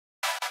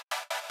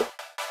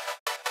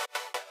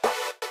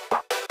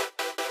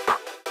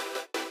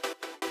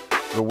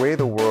The way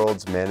the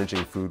world's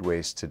managing food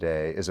waste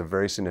today is a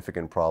very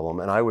significant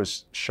problem, and I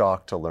was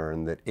shocked to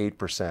learn that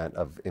 8%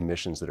 of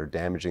emissions that are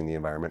damaging the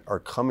environment are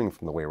coming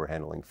from the way we're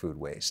handling food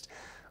waste.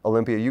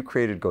 Olympia, you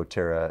created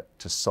GOTERRA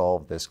to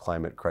solve this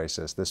climate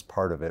crisis, this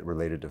part of it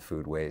related to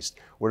food waste.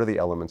 What are the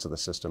elements of the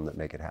system that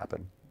make it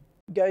happen?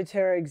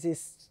 GOTERRA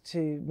exists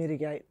to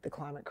mitigate the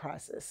climate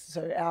crisis.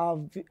 So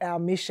our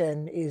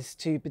mission is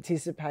to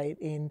participate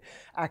in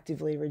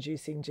actively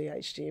reducing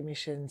GHG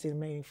emissions in a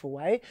meaningful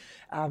way.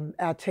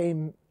 Our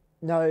team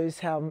knows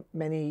how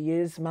many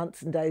years,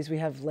 months and days we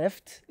have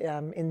left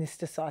in this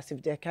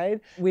decisive decade.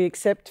 We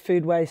accept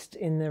food waste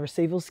in the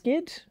receival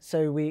skid.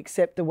 So we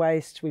accept the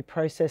waste, we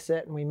process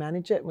it and we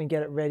manage it and we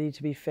get it ready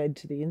to be fed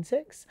to the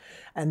insects.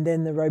 And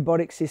then the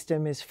robotic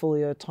system is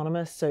fully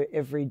autonomous. So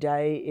every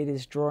day it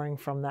is drawing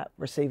from that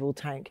receival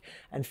tank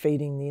and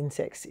feeding the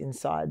insects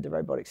inside the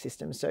robotic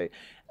system. So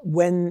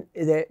when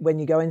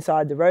you go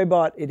inside the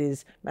robot, it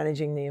is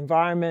managing the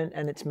environment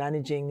and it's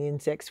managing the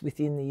insects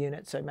within the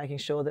unit. So making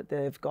sure that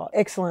they've got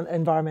excellent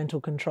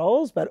environmental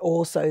controls, but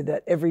also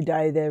that every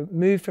day they're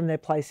moved from their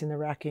place in the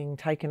racking,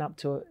 taken up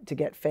to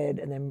get fed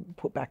and then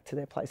put back to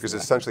their place. Because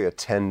it's essentially a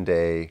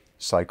 10-day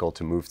cycle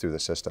to move through the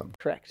system.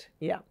 Correct,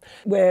 yeah.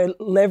 We're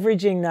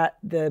leveraging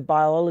the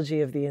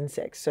biology of the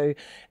insects. So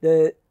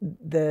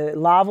the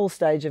larval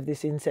stage of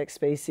this insect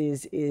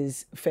species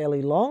is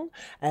fairly long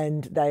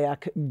and they are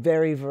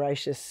very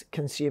voracious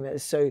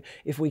consumers. So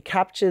if we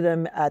capture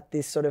them at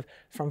this sort of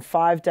from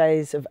 5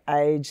 days of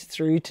age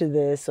through to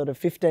the sort of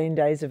 15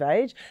 days of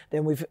age,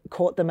 then we've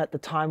caught them at the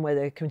time where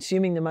they're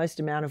consuming the most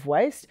amount of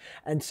waste.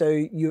 And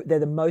so they're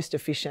the most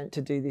efficient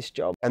to do this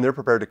job. And they're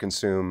prepared to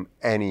consume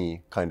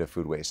any kind of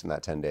food waste in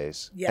that 10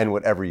 days, yeah, and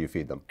whatever you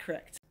feed them.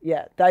 Correct.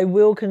 Yeah, they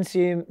will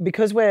consume,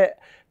 because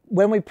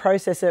when we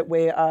process it,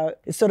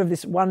 it's sort of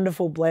this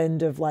wonderful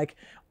blend of like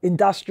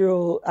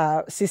industrial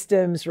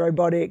systems,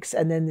 robotics,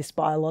 and then this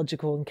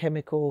biological and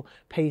chemical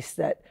piece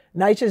that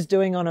nature's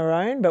doing on her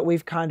own, but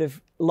we've kind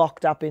of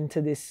locked up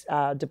into this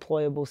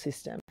deployable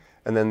system.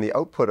 And then the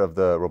output of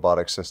the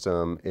robotic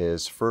system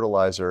is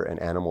fertilizer and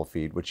animal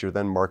feed, which you're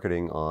then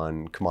marketing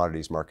on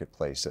commodities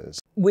marketplaces.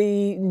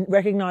 We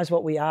recognize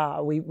what we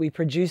are. We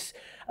produce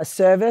a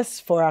service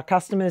for our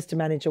customers to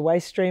manage a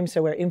waste stream,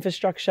 so we're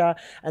infrastructure,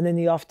 and then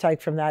the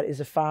offtake from that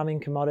is a farming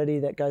commodity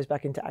that goes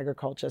back into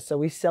agriculture. So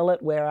we sell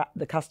it where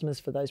the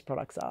customers for those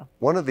products are.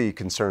 One of the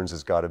concerns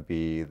has got to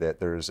be that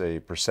there's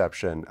a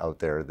perception out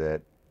there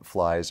that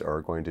flies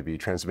are going to be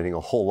transmitting a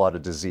whole lot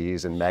of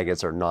disease and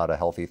maggots are not a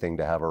healthy thing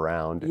to have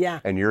around. Yeah.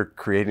 And you're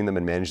creating them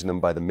and managing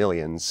them by the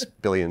millions,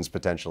 billions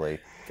potentially.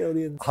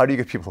 Billions. How do you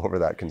get people over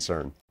that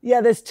concern?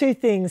 Yeah, there's two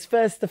things.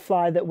 First, the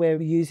fly that we're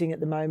using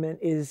at the moment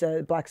is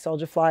a black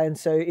soldier fly, and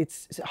so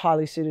it's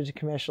highly suited to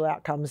commercial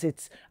outcomes.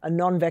 It's a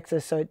non-vector,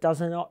 so it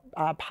does not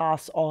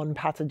pass on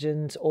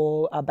pathogens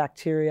or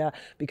bacteria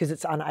because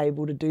it's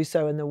unable to do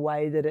so in the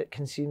way that it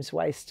consumes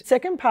waste.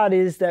 Second part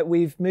is that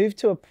we've moved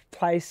to a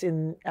place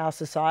in our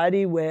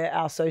society where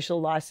our social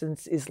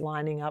license is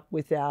lining up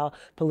with our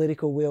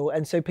political will,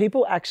 and so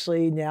people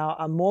actually now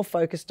are more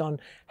focused on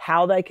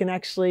how they can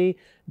actually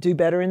do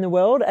better in the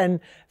world. And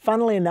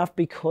funnily enough,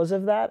 because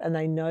of that, and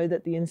they know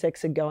that the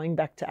insects are going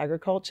back to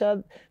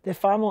agriculture, they're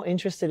far more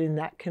interested in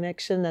that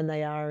connection than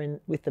they are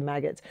with the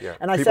maggots. Yeah.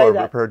 And people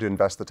are prepared to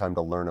invest the time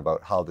to learn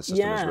about how the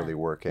system is really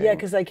working. Yeah,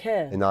 because they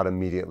care. And not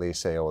immediately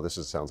say, oh, this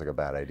sounds like a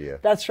bad idea.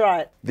 That's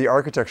right. The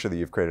architecture that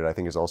you've created, I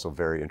think, is also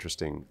very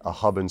interesting. A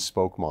hub and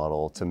spoke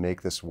model to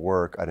make this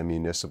work at a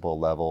municipal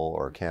level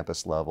or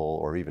campus level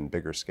or even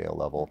bigger scale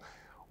level.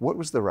 What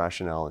was the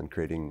rationale in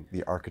creating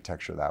the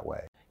architecture that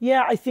way?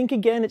 Yeah, I think,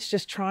 again, it's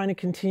just trying to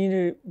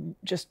continue to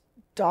just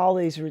dial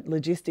these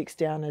logistics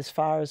down as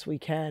far as we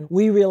can.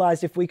 We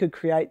realized if we could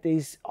create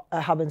these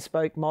hub and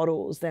spoke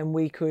models, then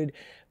we could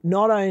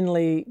not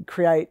only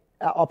create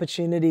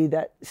opportunity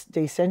that's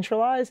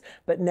decentralized,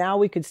 but now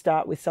we could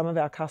start with some of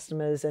our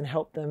customers and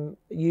help them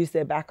use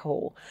their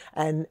backhaul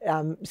and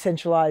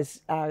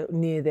centralize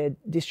near their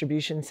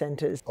distribution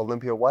centers.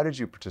 Olympia, why did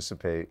you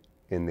participate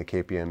in the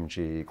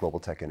KPMG Global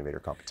Tech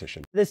Innovator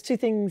Competition? There's two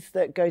things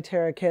that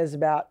GOTERRA cares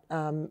about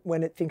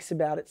when it thinks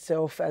about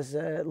itself as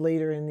a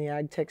leader in the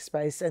ag tech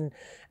space,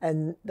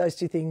 and those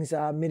two things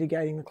are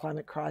mitigating the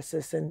climate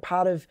crisis. And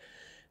part of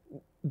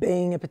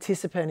being a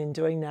participant in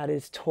doing that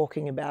is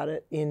talking about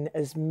it in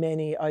as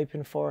many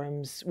open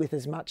forums with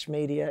as much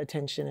media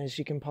attention as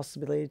you can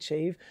possibly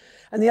achieve.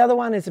 And the other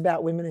one is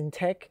about women in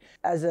tech.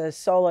 As a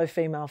solo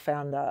female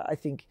founder, I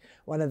think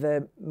one of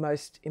the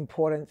most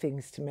important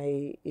things to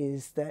me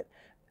is that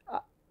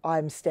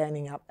I'm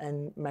standing up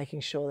and making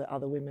sure that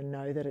other women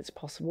know that it's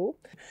possible.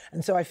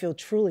 And so I feel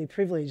truly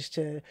privileged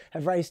to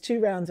have raised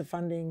 2 rounds of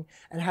funding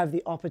and have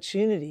the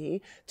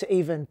opportunity to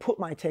even put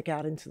my tech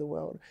out into the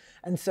world.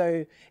 And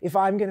so if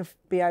I'm going to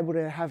be able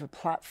to have a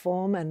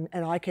platform and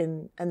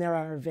there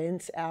are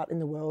events out in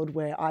the world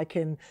where I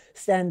can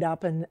stand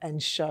up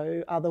and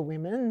show other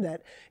women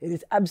that it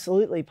is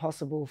absolutely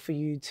possible for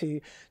you to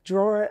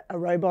draw a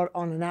robot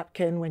on a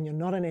napkin when you're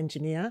not an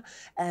engineer.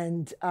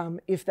 And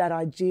if that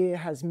idea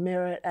has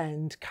merit it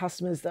and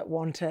customers that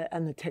want it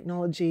and the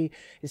technology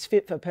is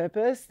fit for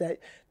purpose, that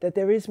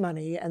there is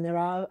money and there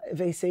are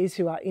VCs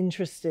who are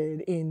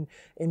interested in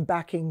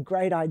backing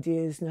great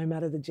ideas, no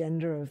matter the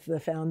gender of the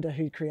founder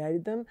who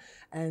created them.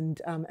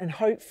 And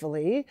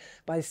hopefully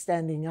by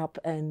standing up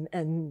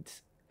and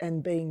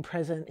being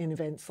present in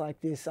events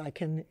like this, I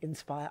can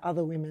inspire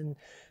other women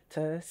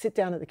to sit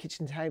down at the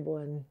kitchen table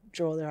and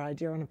draw their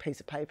idea on a piece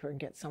of paper and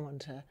get someone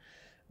to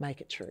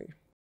make it true.